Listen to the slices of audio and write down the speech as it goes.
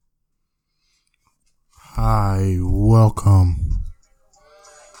Hi, welcome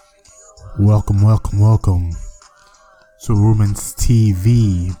to Ruben's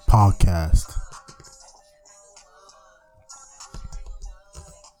TV podcast.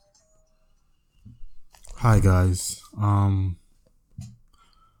 Hi guys, I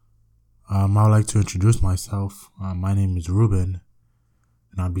would like to introduce myself. My name is Ruben,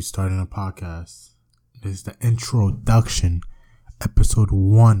 and I'll be starting a podcast. This is the introduction, episode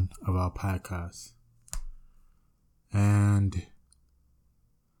 1 of our podcast. And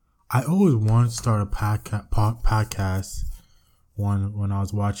I always wanted to start a podcast when I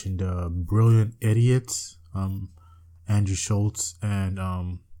was watching the Brilliant Idiots, Andrew Schultz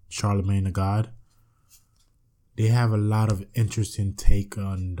and Charlemagne the God. They have a lot of interesting take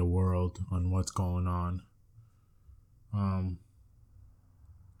on the world, on what's going on.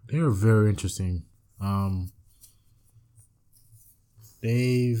 They're very interesting.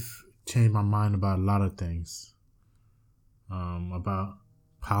 They've changed my mind about a lot of things. About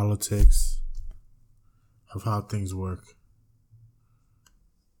politics, of how things work.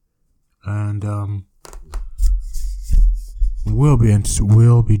 And we'll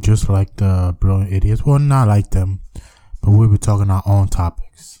be just like the Brilliant Idiots. Well, not like them, but we'll be talking our own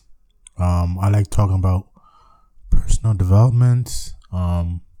topics. I like talking about personal development,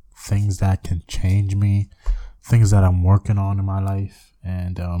 things that can change me, things that I'm working on in my life,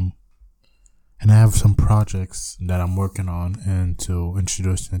 and I have some projects that I'm working on and to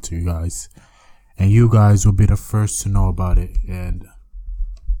introduce it to you guys. And you guys will be the first to know about it. And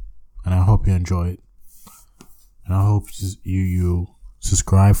I hope you enjoy it. And I hope you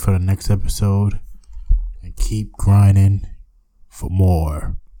subscribe for the next episode and keep grinding for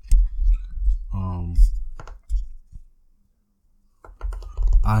more.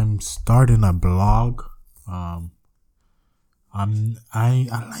 I'm starting a blog. I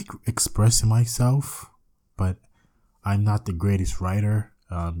like expressing myself, but I'm not the greatest writer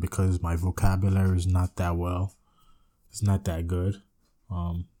because my vocabulary is not that well. It's not that good.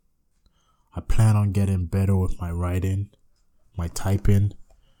 I plan on getting better with my writing, my typing,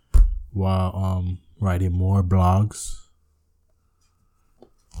 while writing more blogs.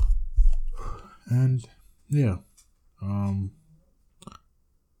 And yeah,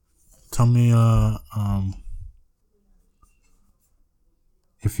 tell me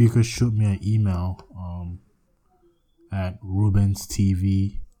if you could shoot me an email at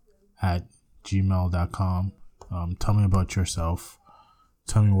rubenstv@gmail.com. Tell me about yourself.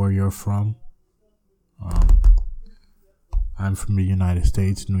 Tell me where you're from. I'm from the United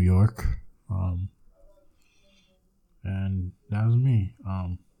States, New York. And that was me.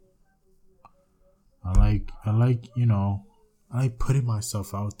 I like putting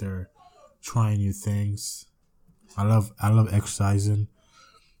myself out there, trying new things. I love exercising.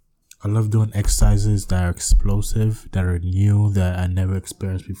 I love doing exercises that are explosive, that are new, that I never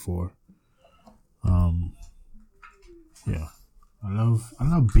experienced before. Yeah. I love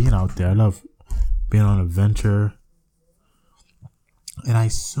being out there. I love being on an adventure. And I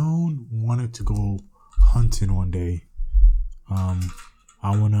soon wanted to go hunting one day. I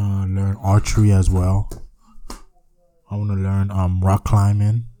want to learn archery as well. I want to learn rock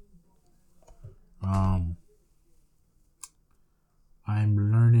climbing. I'm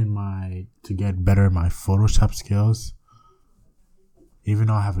learning to get better at my Photoshop skills. Even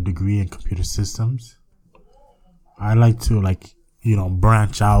though I have a degree in computer systems, I like to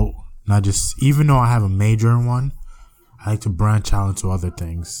branch out. Not just, even though I have a major in one, I like to branch out into other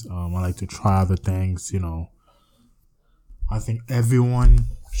things. I like to try other things. I think everyone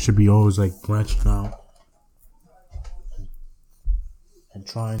should be always branching out and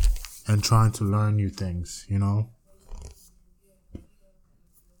trying to learn new things.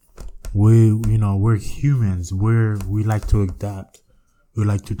 We're humans. We like to adapt. We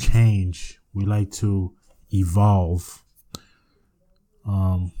like to change. We like to evolve.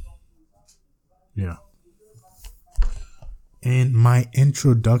 Yeah. In my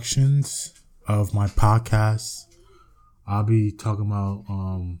introductions of my podcast, I'll be talking about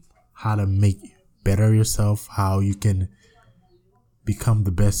how to make better yourself, how you can become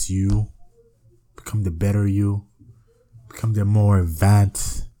the best you, become the better you, become the more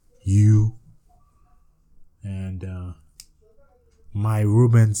advanced you. And my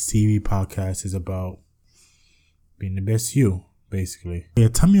Ruben's TV podcast is about being the best you, basically. Yeah,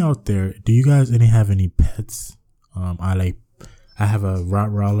 tell me out there, do you guys have any pets? I have a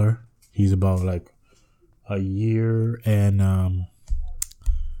Rottweiler. He's about a year and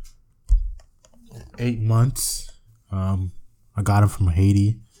 8 months. I got him from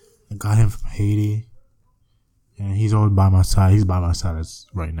Haiti. And he's always by my side. He's by my side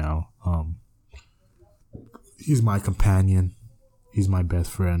right now. He's my companion. He's my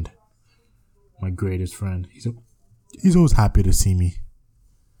best friend. My greatest friend. He's always happy to see me.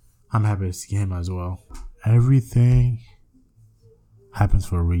 I'm happy to see him as well. Everything happens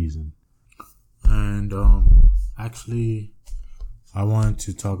for a reason. And actually, I wanted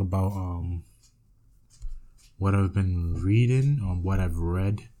to talk about what I've been reading, what I've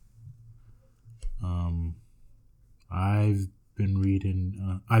read. I've been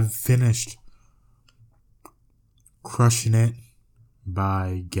reading. I've finished Crushing It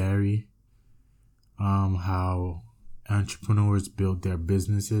by Gary. How entrepreneurs build their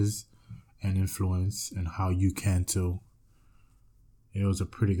businesses and influence, and how you can too. It was a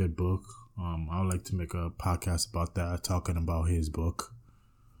pretty good book. I would like to make a podcast about that, talking about his book.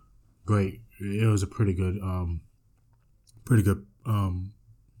 Great. It was a pretty good.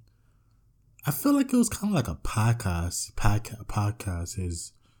 I feel like it was kind of like a podcast. Podcast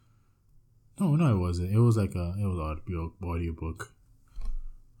is. No, it wasn't. It was like it was an audiobook.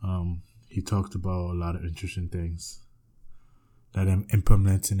 He talked about a lot of interesting things that I'm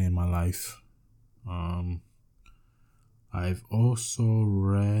implementing in my life. I've also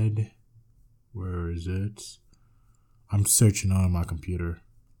read, where is it? I'm searching on my computer.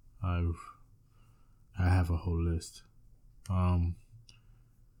 I have a whole list.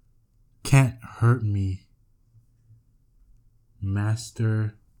 Can't Hurt Me.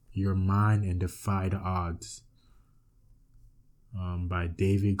 Master Your Mind and Defy the Odds. By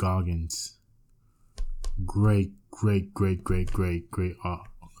David Goggins. Great. I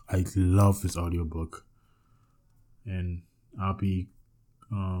love this audiobook. And I'll be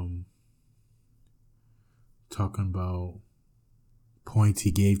talking about points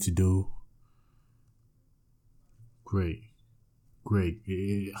he gave to do. Great.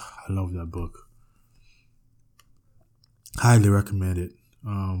 I love that book. Highly recommend it.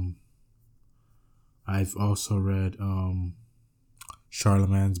 I've also read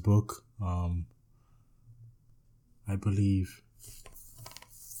Charlemagne's book. I believe,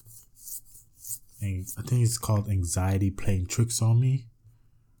 I think it's called Anxiety Playing Tricks on Me,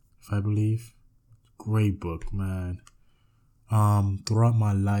 if I believe. Great book, man. Throughout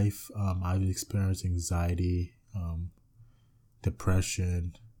my life, I've experienced anxiety,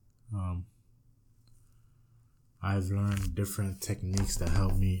 depression. I've learned different techniques that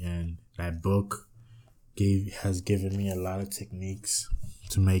help me, and that book has given me a lot of techniques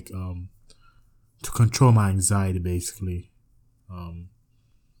to make to control my anxiety, basically.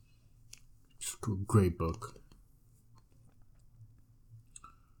 It's a great book.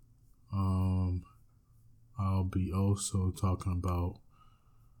 I'll be also talking about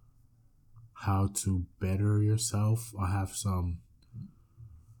how to better yourself. I have some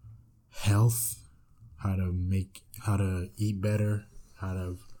health, how to eat better,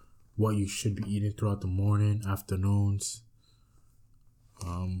 what you should be eating throughout the morning, afternoons.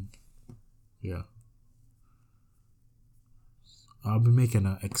 Yeah. I'll be making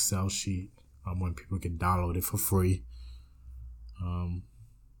an Excel sheet when people can download it for free.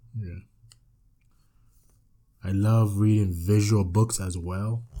 Yeah. I love reading visual books as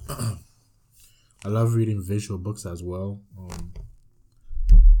well.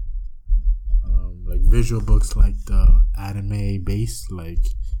 Like visual books like the anime based,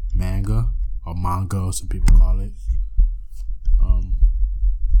 like manga, or some people call it.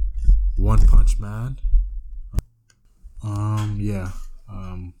 One Punch Man. Yeah.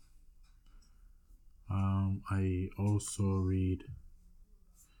 I also read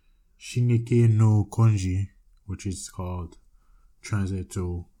Shingeki no Konji, which is called, translated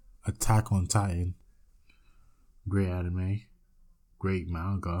to Attack on Titan. Great anime. Great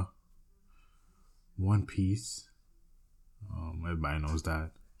manga. One Piece. Everybody knows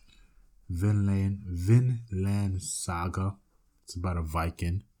that. Vinland Saga. It's about a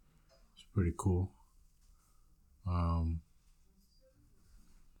Viking. It's pretty cool.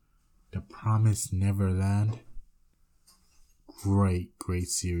 The Promised Neverland. Great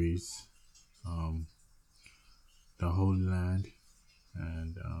series. The Holy Land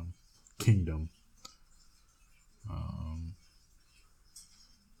and Kingdom.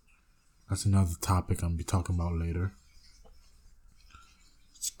 That's another topic I'll be talking about later.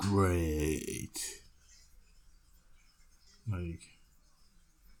 It's great.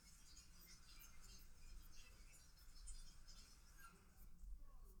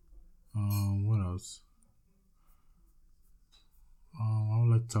 What else? I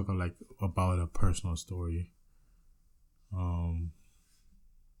would like to talk about a personal story.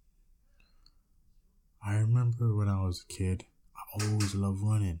 I remember when I was a kid, I always loved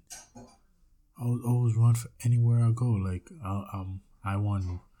running. I would always run for anywhere I go. I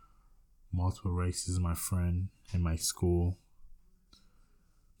won multiple races, my friend in my school.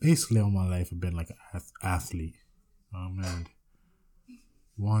 Basically, all my life, I've been like an athlete. And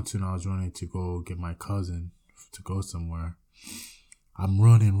once when I was running to go get my cousin to go somewhere, I'm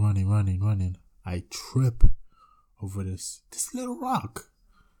running. I trip over this little rock,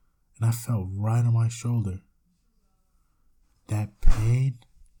 and I fell right on my shoulder. That pain,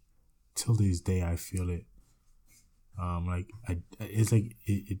 till this day, I feel it. It's like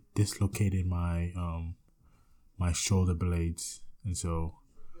it dislocated my my shoulder blades, and so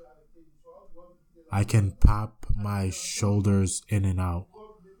I can pop my shoulders in and out.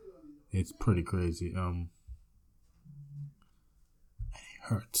 It's pretty crazy. It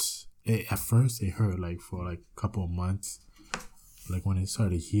hurts. At first, it hurt like for like a couple of months. Like when it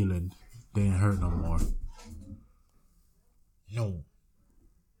started healing, it didn't hurt no more. No.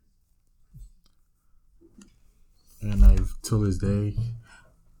 And I've till this day,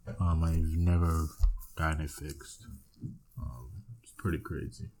 I've never gotten it fixed. It's pretty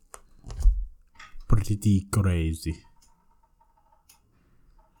crazy. Pretty crazy.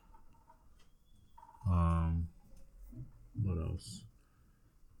 What else?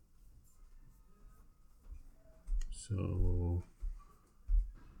 So,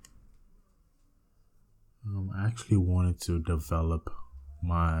 I actually wanted to develop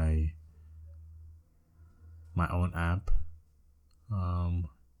my own app. I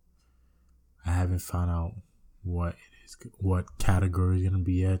haven't found out what category it's gonna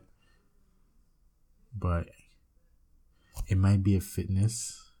be yet, but it might be a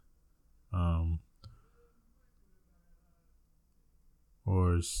fitness,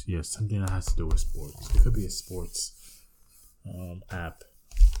 or something that has to do with sports. It could be a sports app.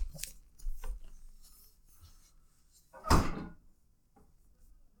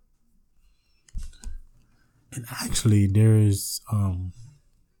 And actually, there is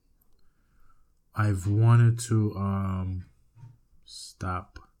I've wanted to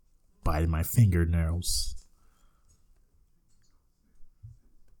stop biting my fingernails.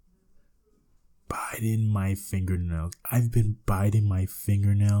 I've been biting my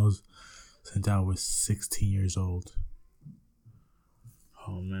fingernails since I was 16 years old.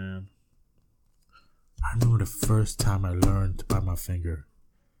 Oh man. I remember the first time I learned to bite my finger.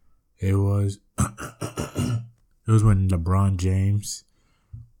 It was when LeBron James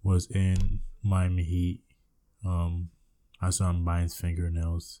was in Miami Heat. I saw him biting his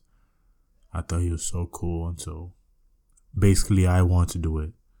fingernails. I thought he was so cool, and so basically I want to do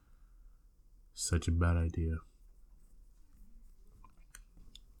it. Such a bad idea.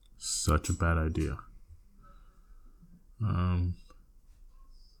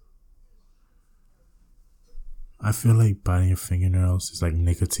 I feel like biting your fingernails is like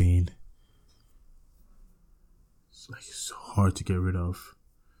nicotine. It's like so hard to get rid of.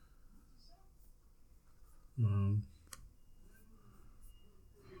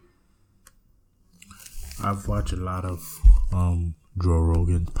 I've watched a lot of Joe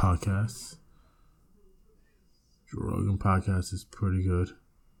Rogan podcasts. Joe Rogan podcast is pretty good.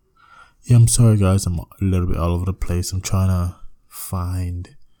 Yeah, I'm sorry guys, I'm a little bit all over the place. I'm trying to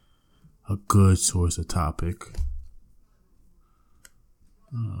find a good source of topic.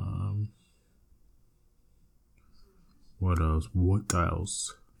 What else? What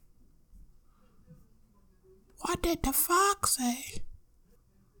did the fox say?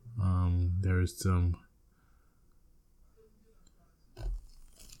 There's some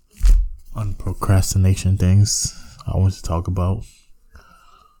unprocrastination things I want to talk about.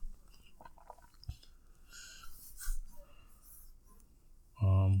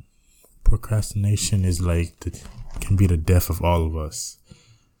 Procrastination is can be the death of all of us.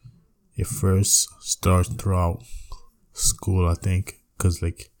 It first starts throughout school, I think, because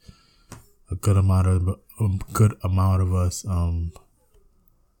a good amount of us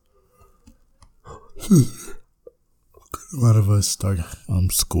start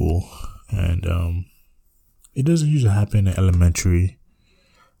school, and it doesn't usually happen in elementary.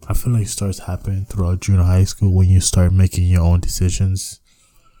 I feel like it starts happening throughout junior high school when you start making your own decisions.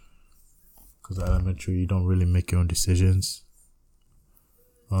 Because elementary, you don't really make your own decisions.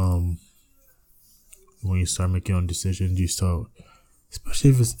 When you start making your own decisions, you start, especially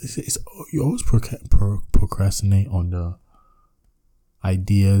if it's you always procrastinate on the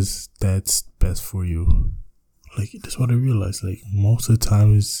ideas that's best for you. That's what I realized. Most of the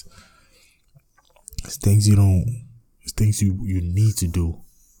time, it's things you need to do.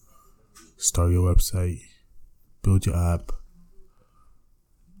 Start your website, build your app,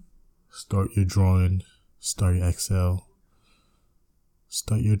 start your drawing, start your Excel,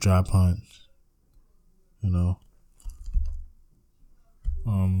 start your job hunt.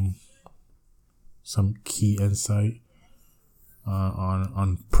 some key insight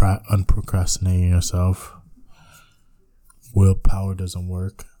on procrastinating yourself. Willpower doesn't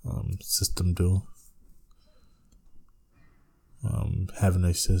work. System do. Having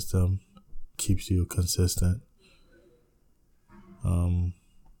a system keeps you consistent.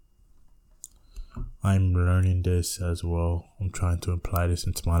 I'm learning this as well. I'm trying to apply this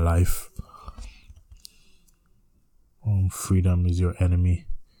into my life. Freedom is your enemy.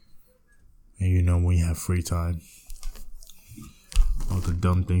 And when you have free time, all the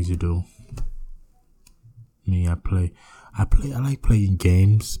dumb things you do. I like playing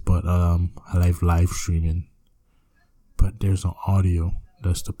games, but I like live streaming. But there's no audio.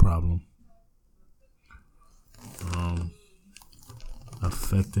 That's the problem.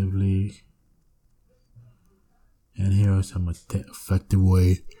 Effectively, and here are some effective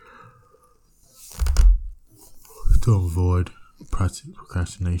way to avoid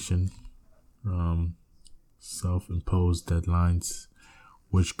procrastination. Self-imposed deadlines,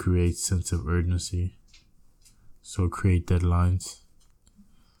 which create sense of urgency. So create deadlines,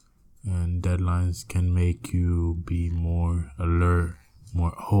 and deadlines can make you be more alert,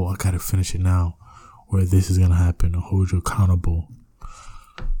 I gotta finish it now, or this is gonna happen, or hold you accountable.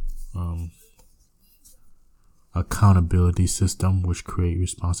 Accountability system, which create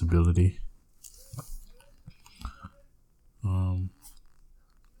responsibility.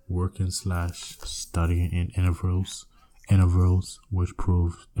 Working/studying in intervals, which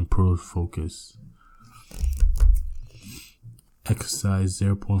improve focus. Exercise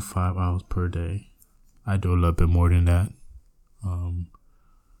 0.5 hours per day. I do a little bit more than that.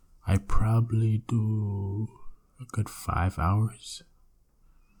 I probably do a good 5 hours.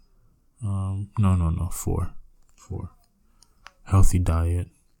 No, 4. Healthy diet.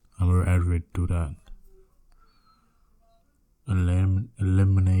 I'm ready to do that.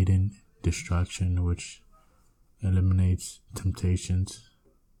 Eliminating distraction, which eliminates temptations.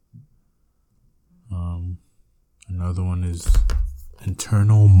 Another one is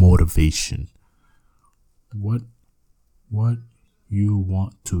internal motivation. What you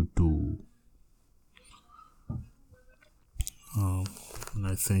want to do. And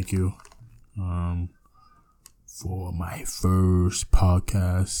I thank you for my first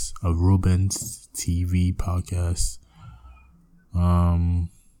podcast, a Ruben's TV podcast.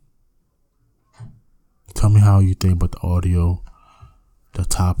 Tell me how you think about the audio, the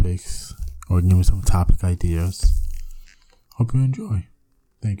topics, or give me some topic ideas. Hope you enjoy.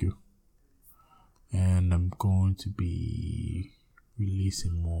 Thank you. And I'm going to be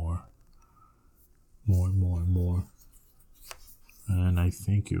releasing more. And I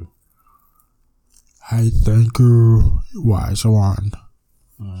thank you. I thank you, wise one.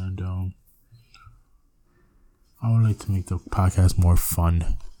 And I would like to make the podcast more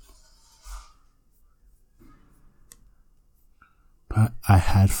fun. But I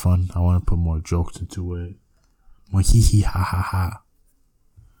had fun. I want to put more jokes into it. More hee hee ha ha ha.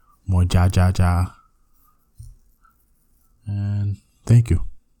 More ja ja ja. And thank you.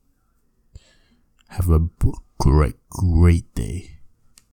 Have a great day.